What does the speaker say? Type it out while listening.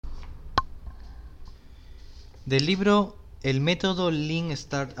Del libro El método Lean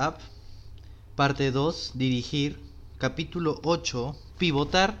Startup, parte 2, dirigir, capítulo 8,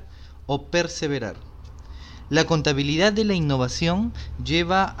 pivotar o perseverar. La contabilidad de la innovación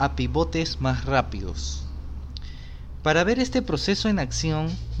lleva a pivotes más rápidos. Para ver este proceso en acción,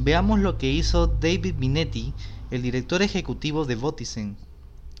 veamos lo que hizo David Binetti, el director ejecutivo de Votizen.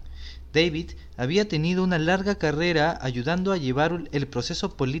 David había tenido una larga carrera ayudando a llevar el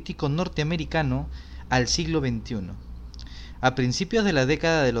proceso político norteamericano al siglo XXI. A principios de la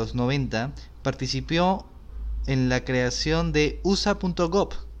década de los 90, participó en la creación de USA.gov,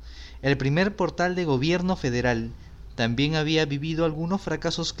 el primer portal de gobierno federal. También había vivido algunos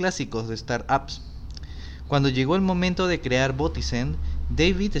fracasos clásicos de startups. Cuando llegó el momento de crear Votizen,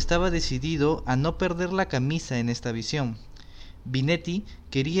 David estaba decidido a no perder la camisa en esta visión. Binetti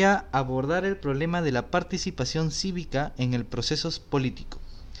quería abordar el problema de la participación cívica en el proceso político.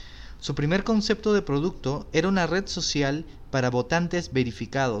 Su primer concepto de producto era una red social para votantes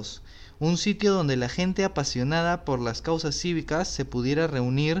verificados, un sitio donde la gente apasionada por las causas cívicas se pudiera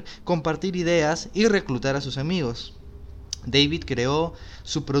reunir, compartir ideas y reclutar a sus amigos. David creó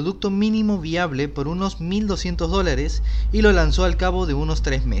su producto mínimo viable por unos $1,200 y lo lanzó al cabo de unos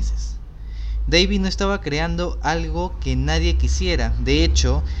 3 meses. David no estaba creando algo que nadie quisiera. De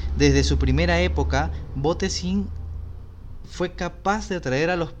hecho, desde su primera época, Votizen fue capaz de atraer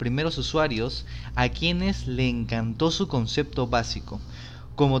a los primeros usuarios a quienes le encantó su concepto básico.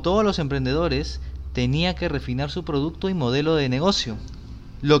 Como todos los emprendedores, tenía que refinar su producto y modelo de negocio.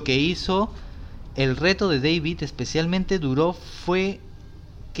 Lo que hizo el reto de David especialmente duro fue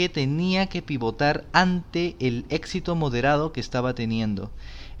que tenía que pivotar ante el éxito moderado que estaba teniendo.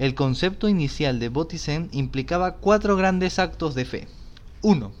 El concepto inicial de Votizen implicaba 4 grandes actos de fe.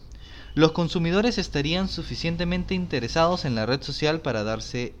 1. Los consumidores estarían suficientemente interesados en la red social para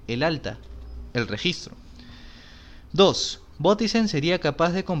darse el alta, el registro. 2. Votizen sería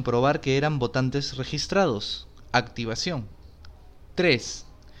capaz de comprobar que eran votantes registrados, activación. 3.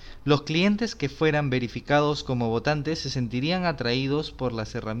 Los clientes que fueran verificados como votantes se sentirían atraídos por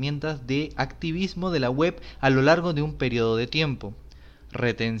las herramientas de activismo de la web a lo largo de un periodo de tiempo,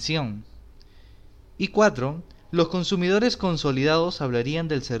 retención. Y 4. Los consumidores consolidados hablarían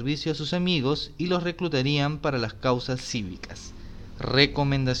del servicio a sus amigos y los reclutarían para las causas cívicas.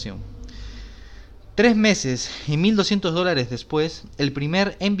 Recomendación. 3 meses y $1,200 después, el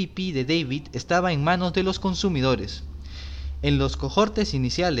primer MVP de David estaba en manos de los consumidores. En los cohortes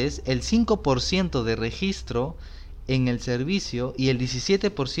iniciales, el 5% de registro en el servicio y el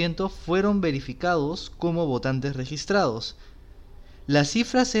 17% fueron verificados como votantes registrados. Las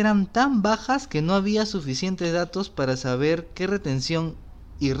cifras eran tan bajas que no había suficientes datos para saber qué retención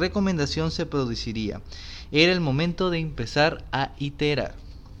y recomendación se produciría. Era el momento de empezar a iterar.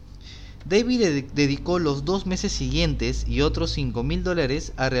 David dedicó los 2 meses siguientes y otros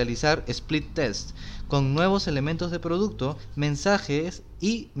 $5,000 a realizar split tests con nuevos elementos de producto, mensajes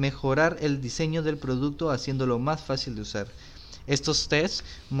y mejorar el diseño del producto haciéndolo más fácil de usar. Estos tests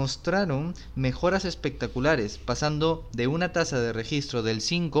mostraron mejoras espectaculares, pasando de una tasa de registro del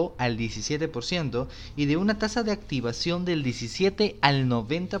 5 al 17% y de una tasa de activación del 17 al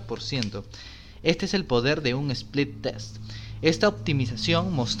 90%. Este es el poder de un split test. Esta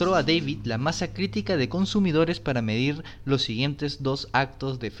optimización mostró a David la masa crítica de consumidores para medir los siguientes 2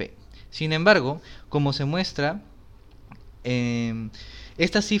 actos de fe. Sin embargo, como se muestra,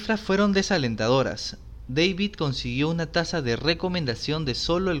 estas cifras fueron desalentadoras. David consiguió una tasa de recomendación de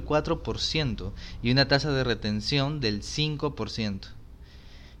solo el 4% y una tasa de retención del 5%.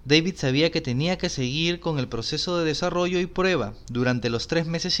 David sabía que tenía que seguir con el proceso de desarrollo y prueba. Durante los 3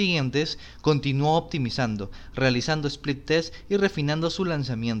 meses siguientes, continuó optimizando, realizando split tests y refinando su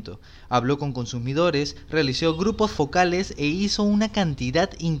lanzamiento. Habló con consumidores, realizó grupos focales e hizo una cantidad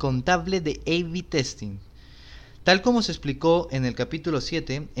incontable de A/B testing. Tal como se explicó en el capítulo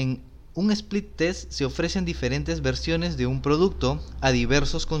 7, en un split test se ofrecen diferentes versiones de un producto a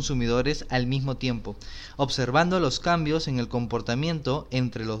diversos consumidores al mismo tiempo, observando los cambios en el comportamiento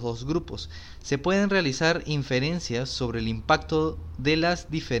entre los 2 grupos. Se pueden realizar inferencias sobre el impacto de las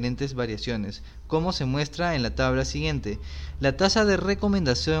diferentes variaciones, como se muestra en la tabla siguiente. La tasa de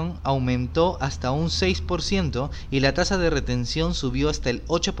recomendación aumentó hasta un 6% y la tasa de retención subió hasta el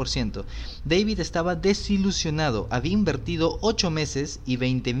 8%. David estaba desilusionado, había invertido 8 meses y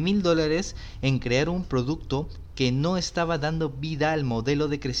 $20,000 en crear un producto que no estaba dando vida al modelo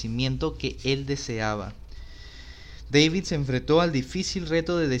de crecimiento que él deseaba. David se enfrentó al difícil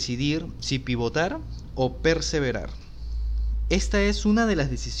reto de decidir si pivotar o perseverar. Esta es una de las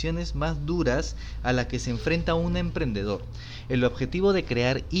decisiones más duras a las que se enfrenta un emprendedor. El objetivo de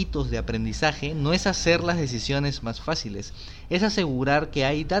crear hitos de aprendizaje no es hacer las decisiones más fáciles, es asegurar que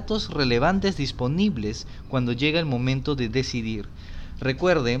hay datos relevantes disponibles cuando llega el momento de decidir.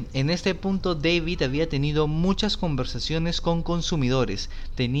 Recuerde, en este punto David había tenido muchas conversaciones con consumidores,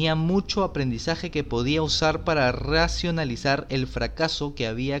 tenía mucho aprendizaje que podía usar para racionalizar el fracaso que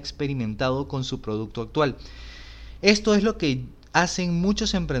había experimentado con su producto actual. Esto es lo que hacen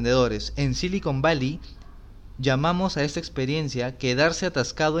muchos emprendedores. En Silicon Valley llamamos a esta experiencia quedarse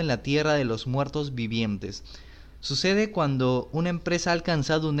atascado en la tierra de los muertos vivientes. Sucede cuando una empresa ha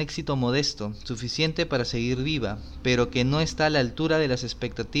alcanzado un éxito modesto, suficiente para seguir viva, pero que no está a la altura de las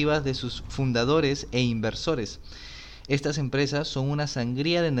expectativas de sus fundadores e inversores. Estas empresas son una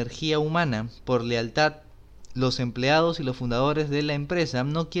sangría de energía humana. Por lealtad, los empleados y los fundadores de la empresa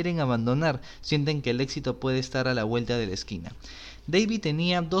no quieren abandonar, sienten que el éxito puede estar a la vuelta de la esquina. David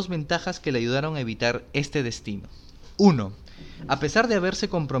tenía dos ventajas que le ayudaron a evitar este destino. 1. A pesar de haberse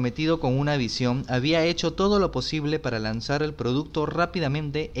comprometido con una visión, había hecho todo lo posible para lanzar el producto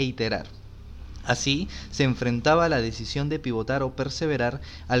rápidamente e iterar. Así, se enfrentaba a la decisión de pivotar o perseverar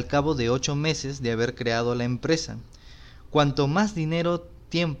al cabo de 8 meses de haber creado la empresa. Cuanto más dinero,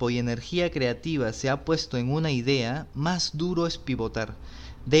 tiempo y energía creativa se ha puesto en una idea, más duro es pivotar.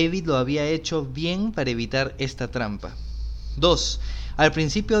 David lo había hecho bien para evitar esta trampa. 2. Al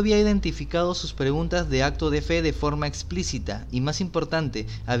principio había identificado sus preguntas de acto de fe de forma explícita y, más importante,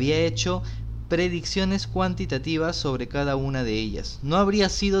 había hecho predicciones cuantitativas sobre cada una de ellas. No habría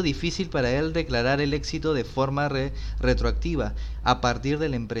sido difícil para él declarar el éxito de forma retroactiva a partir de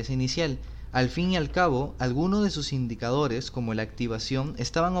la empresa inicial. Al fin y al cabo, algunos de sus indicadores, como la activación,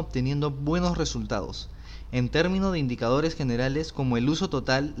 estaban obteniendo buenos resultados. En términos de indicadores generales, como el uso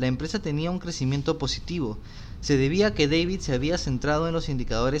total, la empresa tenía un crecimiento positivo. Se debía a que David se había centrado en los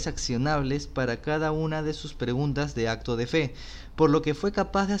indicadores accionables para cada una de sus preguntas de acto de fe, por lo que fue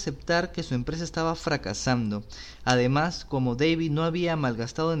capaz de aceptar que su empresa estaba fracasando. Además, como David no había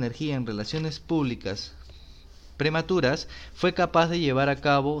malgastado energía en relaciones públicas prematuras, fue capaz de llevar a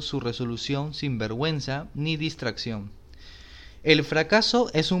cabo su resolución sin vergüenza ni distracción. El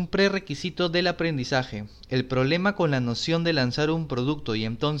fracaso es un prerequisito del aprendizaje. El problema con la noción de lanzar un producto y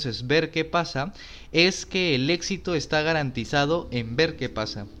entonces ver qué pasa es que el éxito está garantizado en ver qué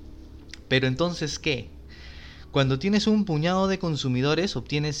pasa. Pero entonces, ¿qué? Cuando tienes un puñado de consumidores,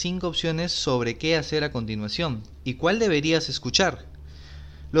 obtienes 5 opciones sobre qué hacer a continuación. ¿Y cuál deberías escuchar?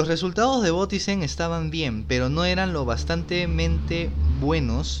 Los resultados de Botizen estaban bien, pero no eran lo bastantemente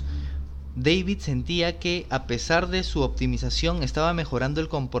buenos. David sentía que, a pesar de su optimización, estaba mejorando el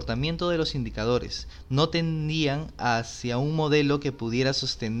comportamiento de los indicadores. No tendían hacia un modelo que pudiera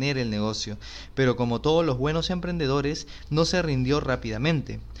sostener el negocio, pero como todos los buenos emprendedores, no se rindió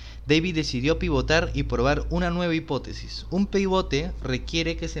rápidamente. David decidió pivotar y probar una nueva hipótesis. Un pivote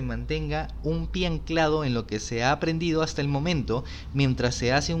requiere que se mantenga un pie anclado en lo que se ha aprendido hasta el momento, mientras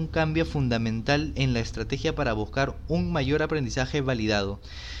se hace un cambio fundamental en la estrategia para buscar un mayor aprendizaje validado.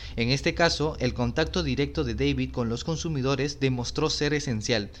 En este caso, el contacto directo de David con los consumidores demostró ser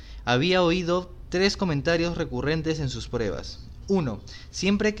esencial. Había oído 3 comentarios recurrentes en sus pruebas. 1.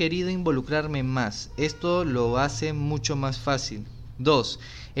 Siempre he querido involucrarme más. Esto lo hace mucho más fácil. 2.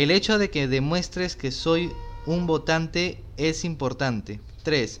 El hecho de que demuestres que soy un votante es importante.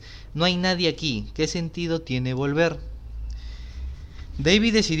 3. No hay nadie aquí. ¿Qué sentido tiene volver?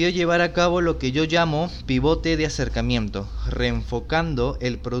 David decidió llevar a cabo lo que yo llamo pivote de acercamiento, reenfocando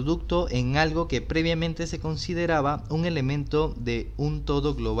el producto en algo que previamente se consideraba un elemento de un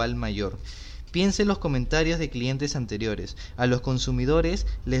todo global mayor. Piense en los comentarios de clientes anteriores. A los consumidores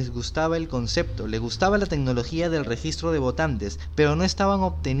les gustaba el concepto, les gustaba la tecnología del registro de votantes, pero no estaban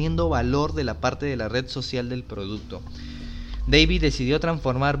obteniendo valor de la parte de la red social del producto. David decidió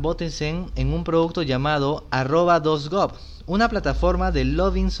transformar Botizen en un producto llamado @2gov, una plataforma de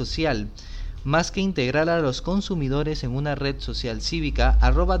lobbying social. Más que integrar a los consumidores en una red social cívica,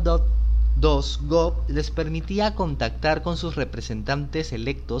 @2gov les permitía contactar con sus representantes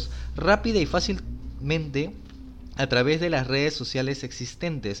electos rápida y fácilmente a través de las redes sociales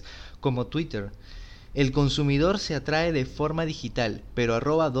existentes, como Twitter. El consumidor se atrae de forma digital, pero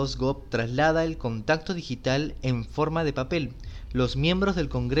 @2gov traslada el contacto digital en forma de papel. Los miembros del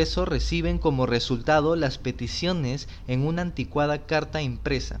Congreso reciben como resultado las peticiones en una anticuada carta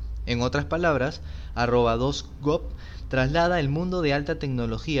impresa. En otras palabras, @2gov traslada el mundo de alta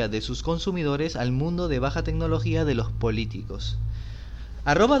tecnología de sus consumidores al mundo de baja tecnología de los políticos.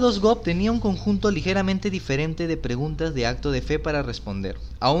 @2gov tenía un conjunto ligeramente diferente de preguntas de acto de fe para responder.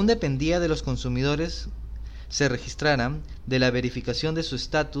 Aún dependía de los consumidores se registraran, de la verificación de su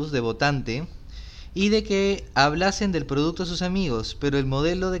estatus de votante y de que hablasen del producto a sus amigos, pero el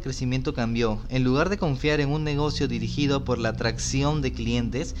modelo de crecimiento cambió. En lugar de confiar en un negocio dirigido por la atracción de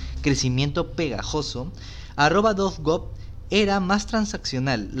clientes, crecimiento pegajoso, @2gov era más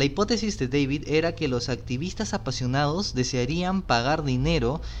transaccional. La hipótesis de David era que los activistas apasionados desearían pagar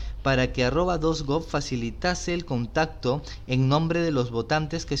dinero para que @2gov facilitase el contacto en nombre de los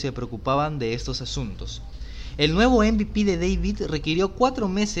votantes que se preocupaban de estos asuntos. El nuevo MVP de David requirió 4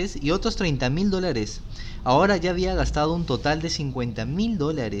 meses y otros $30,000. Ahora ya había gastado un total de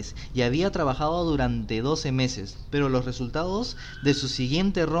 $50,000 y había trabajado durante 12 meses, pero los resultados de su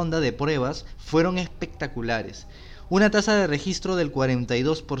siguiente ronda de pruebas fueron espectaculares. Una tasa de registro del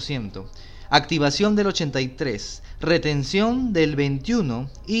 42%, activación del 83%, retención del 21%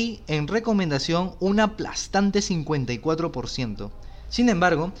 y en recomendación un aplastante 54%. Sin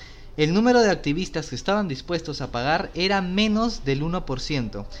embargo, el número de activistas que estaban dispuestos a pagar era menos del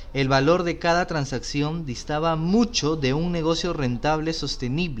 1%. El valor de cada transacción distaba mucho de un negocio rentable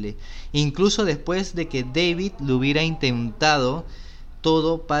sostenible, incluso después de que David lo hubiera intentado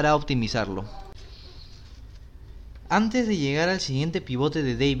todo para optimizarlo. Antes de llegar al siguiente pivote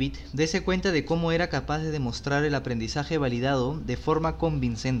de David, dése cuenta de cómo era capaz de demostrar el aprendizaje validado de forma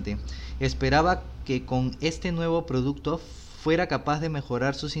convincente. Esperaba que con este nuevo producto fuera capaz de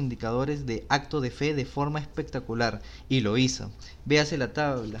mejorar sus indicadores de acto de fe de forma espectacular, y lo hizo. Véase la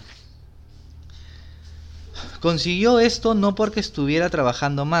tabla. Consiguió esto no porque estuviera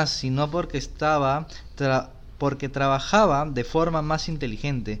trabajando más, sino porque porque trabajaba de forma más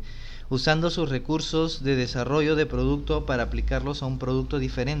inteligente, usando sus recursos de desarrollo de producto para aplicarlos a un producto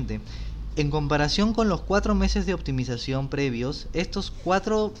diferente. En comparación con los 4 meses de optimización previos, estos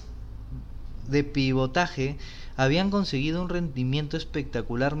 4 de pivotaje habían conseguido un rendimiento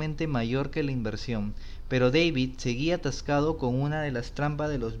espectacularmente mayor que la inversión. Pero David seguía atascado con una de las trampas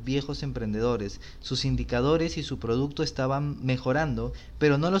de los viejos emprendedores. Sus indicadores y su producto estaban mejorando,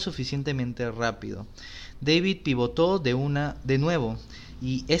 pero no lo suficientemente rápido. David pivotó de nuevo,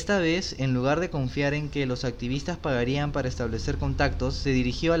 y esta vez, en lugar de confiar en que los activistas pagarían para establecer contactos, se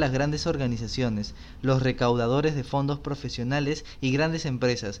dirigió a las grandes organizaciones, los recaudadores de fondos profesionales y grandes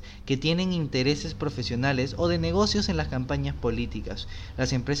empresas que tienen intereses profesionales o de negocios en las campañas políticas.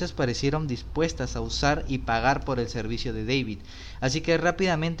 Las empresas parecieron dispuestas a usar y pagar por el servicio de David, así que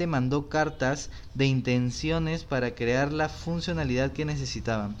rápidamente mandó cartas de intenciones para crear la funcionalidad que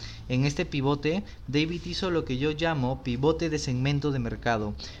necesitaban. En este pivote, David hizo lo que yo llamo pivote de segmento de mercado,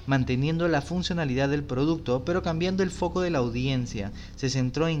 manteniendo la funcionalidad del producto, pero cambiando el foco de la audiencia. Se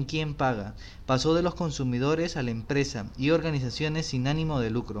centró en quién paga. Pasó de los consumidores a la empresa y organizaciones sin ánimo de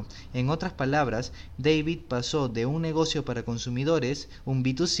lucro. En otras palabras, David pasó de un negocio para consumidores, un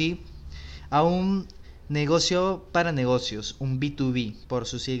B2C, a un negocio para negocios, un B2B, por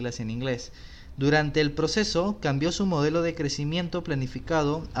sus siglas en inglés. Durante el proceso, cambió su modelo de crecimiento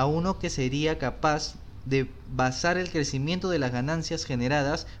planificado a uno que sería capaz de basar el crecimiento de las ganancias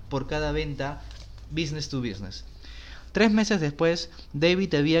generadas por cada venta business to business. 3 meses después,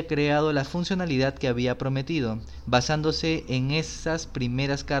 David había creado la funcionalidad que había prometido, basándose en esas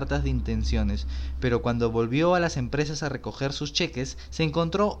primeras cartas de intenciones, pero cuando volvió a las empresas a recoger sus cheques, se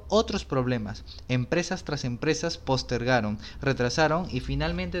encontró otros problemas. Empresas tras empresas postergaron, retrasaron y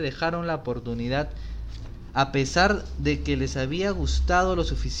finalmente dejaron la oportunidad. A pesar de que les había gustado lo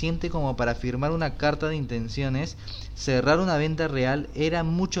suficiente como para firmar una carta de intenciones, cerrar una venta real era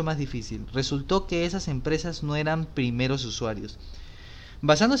mucho más difícil. Resultó que esas empresas no eran primeros usuarios.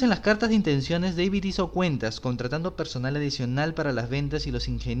 Basándose en las cartas de intenciones, David hizo cuentas, contratando personal adicional para las ventas y los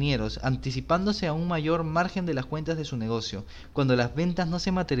ingenieros, anticipándose a un mayor margen de las cuentas de su negocio. Cuando las ventas no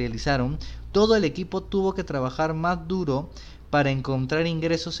se materializaron, todo el equipo tuvo que trabajar más duro para encontrar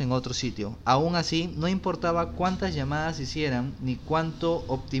ingresos en otro sitio. Aún así, no importaba cuántas llamadas hicieran ni cuánto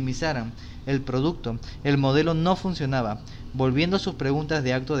optimizaran el producto, el modelo no funcionaba. Volviendo a sus preguntas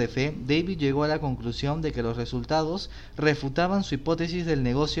de acto de fe, David llegó a la conclusión de que los resultados refutaban su hipótesis del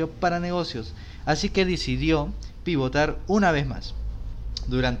negocio para negocios, así que decidió pivotar una vez más.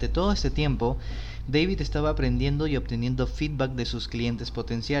 Durante todo este tiempo, David estaba aprendiendo y obteniendo feedback de sus clientes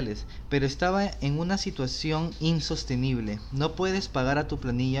potenciales, pero estaba en una situación insostenible. No puedes pagar a tu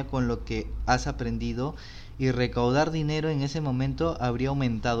planilla con lo que has aprendido, y recaudar dinero en ese momento habría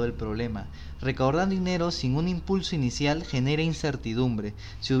aumentado el problema. Recaudar dinero sin un impulso inicial genera incertidumbre.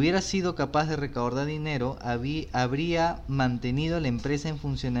 Si hubiera sido capaz de recaudar dinero, habría mantenido la empresa en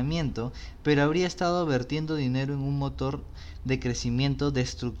funcionamiento, pero habría estado vertiendo dinero en un motor de crecimiento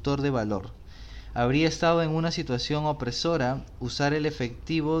destructor de valor. Habría estado en una situación opresora. Usar el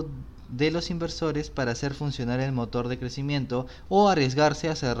efectivo de los inversores para hacer funcionar el motor de crecimiento o arriesgarse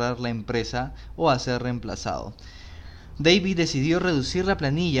a cerrar la empresa o a ser reemplazado. David decidió reducir la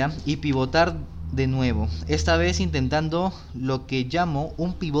planilla y pivotar de nuevo, esta vez intentando lo que llamó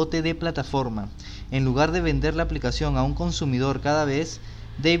un pivote de plataforma. En lugar de vender la aplicación a un consumidor cada vez,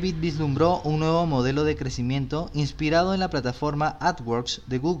 David vislumbró un nuevo modelo de crecimiento inspirado en la plataforma AdWords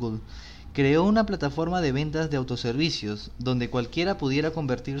de Google. Creó una plataforma de ventas de autoservicios, donde cualquiera pudiera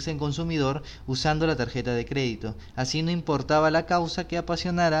convertirse en consumidor usando la tarjeta de crédito. Así no importaba la causa que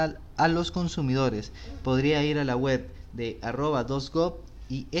apasionara a los consumidores. Podría ir a la web de @2gov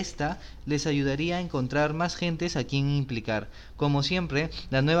y esta les ayudaría a encontrar más gentes a quien implicar. Como siempre,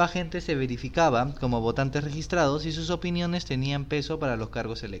 la nueva gente se verificaba como votantes registrados y sus opiniones tenían peso para los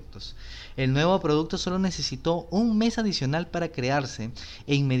cargos electos. El nuevo producto solo necesitó un mes adicional para crearse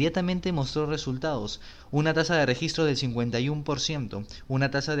e inmediatamente mostró resultados. Una tasa de registro del 51%,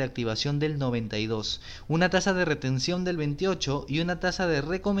 una tasa de activación del 92%, una tasa de retención del 28% y una tasa de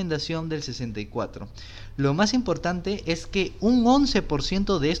recomendación del 64%. Lo más importante es que un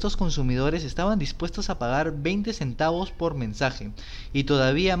 11% de estos consumidores estaban dispuestos a pagar 20 centavos por mensaje. Y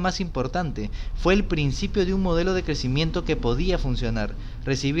todavía más importante, fue el principio de un modelo de crecimiento que podía funcionar.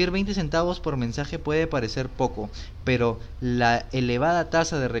 Recibir 20 centavos por mensaje puede parecer poco, pero la elevada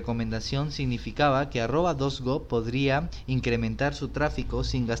tasa de recomendación significaba que @2go podría incrementar su tráfico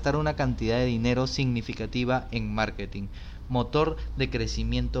sin gastar una cantidad de dinero significativa en marketing. Motor de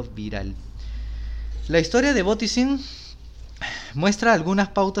crecimiento viral. La historia de Boticin muestra algunas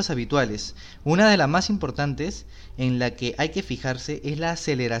pautas habituales. Una de las más importantes en la que hay que fijarse es la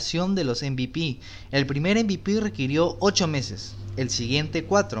aceleración de los MVP. El primer MVP requirió 8 meses, el siguiente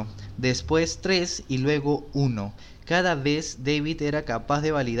 4, después 3 y luego 1. Cada vez David era capaz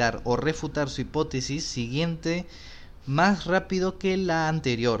de validar o refutar su hipótesis siguiente más rápido que la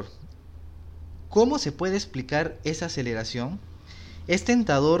anterior. ¿Cómo se puede explicar esa aceleración? Es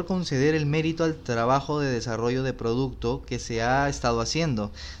tentador conceder el mérito al trabajo de desarrollo de producto que se ha estado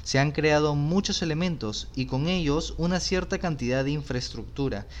haciendo. Se han creado muchos elementos y con ellos una cierta cantidad de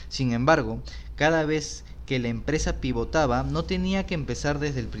infraestructura. Sin embargo, cada vez que la empresa pivotaba no tenía que empezar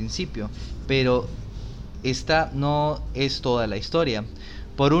desde el principio, pero esta no es toda la historia.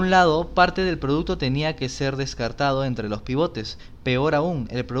 Por un lado, parte del producto tenía que ser descartado entre los pivotes. Peor aún,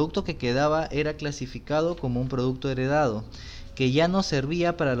 el producto que quedaba era clasificado como un producto heredado, que ya no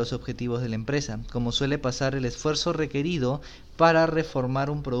servía para los objetivos de la empresa. Como suele pasar, el esfuerzo requerido para reformar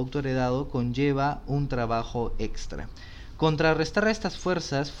un producto heredado conlleva un trabajo extra. Contrarrestar estas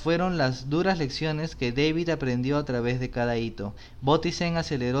fuerzas fueron las duras lecciones que David aprendió a través de cada hito. Boticin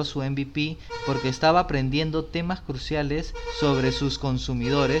aceleró su MVP porque estaba aprendiendo temas cruciales sobre sus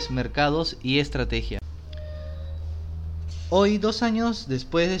consumidores, mercados y estrategia. Hoy, 2 años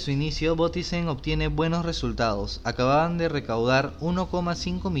después de su inicio, Boticin obtiene buenos resultados. Acababan de recaudar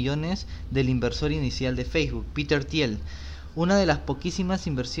 1,5 millones del inversor inicial de Facebook, Peter Thiel, una de las poquísimas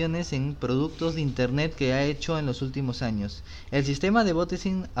inversiones en productos de Internet que ha hecho en los últimos años. El sistema de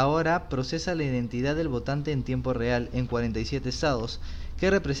Boticin ahora procesa la identidad del votante en tiempo real en 47 estados,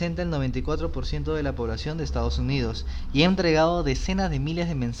 que representa el 94% de la población de Estados Unidos, y ha entregado decenas de miles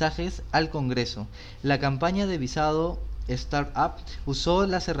de mensajes al Congreso. La campaña de visado Startup usó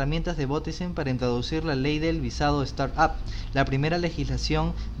las herramientas de Boticin para introducir la ley del visado Startup, la primera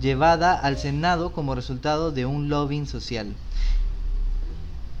legislación llevada al Senado como resultado de un lobbying social.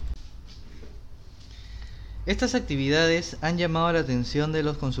 Estas actividades han llamado la atención de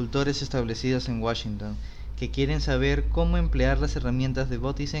los consultores establecidos en Washington, que quieren saber cómo emplear las herramientas de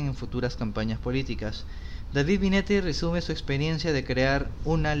Boticin en futuras campañas políticas. David Binetti resume su experiencia de crear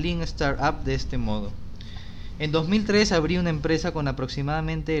una Lean Startup de este modo. En 2003 abrí una empresa con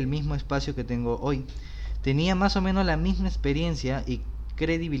aproximadamente el mismo espacio que tengo hoy. Tenía más o menos la misma experiencia y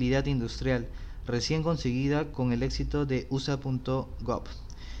credibilidad industrial, recién conseguida con el éxito de USA.gov.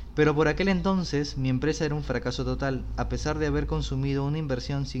 Pero por aquel entonces mi empresa era un fracaso total, a pesar de haber consumido una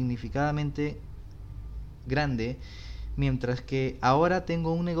inversión significativamente grande. Mientras que ahora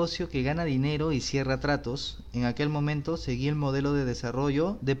tengo un negocio que gana dinero y cierra tratos, en aquel momento seguí el modelo de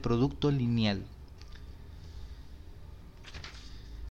desarrollo de producto lineal.